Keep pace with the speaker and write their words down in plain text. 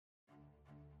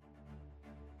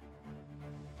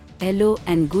Hello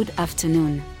and good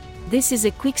afternoon. This is a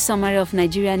quick summary of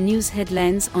Nigeria news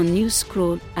headlines on News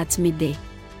Scroll at midday.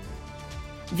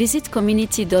 Visit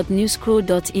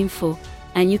community.newscroll.info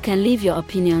and you can leave your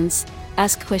opinions,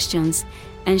 ask questions,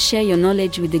 and share your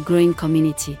knowledge with the growing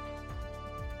community.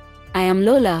 I am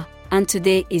Lola, and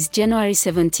today is January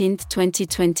 17,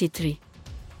 2023.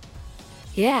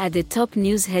 Here are the top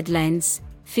news headlines,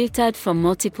 filtered from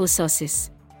multiple sources.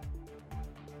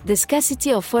 The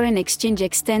scarcity of foreign exchange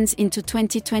extends into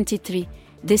 2023,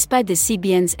 despite the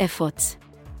CBN's efforts.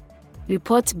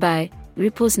 Report by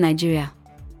Ripples Nigeria.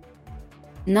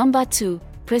 Number 2,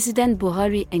 President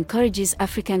Buhari encourages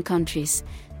African countries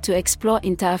to explore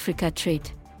inter-Africa trade.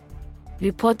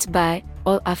 Report by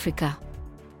All Africa.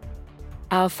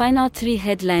 Our final 3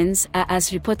 headlines are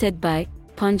as reported by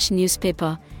Punch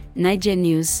newspaper, Niger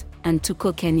News, and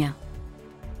Tuko Kenya.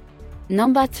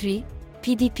 Number 3,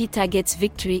 PDP targets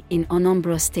victory in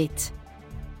Anambra State.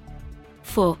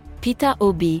 4, Peter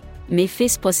Obi may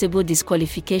face possible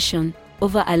disqualification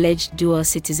over alleged dual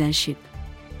citizenship.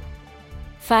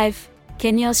 5,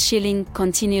 Kenya's shilling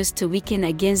continues to weaken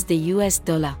against the US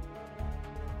dollar.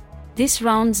 This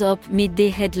rounds up midday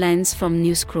headlines from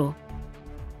Newscroll.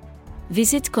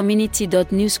 Visit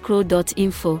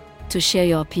community.newscroll.info to share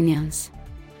your opinions.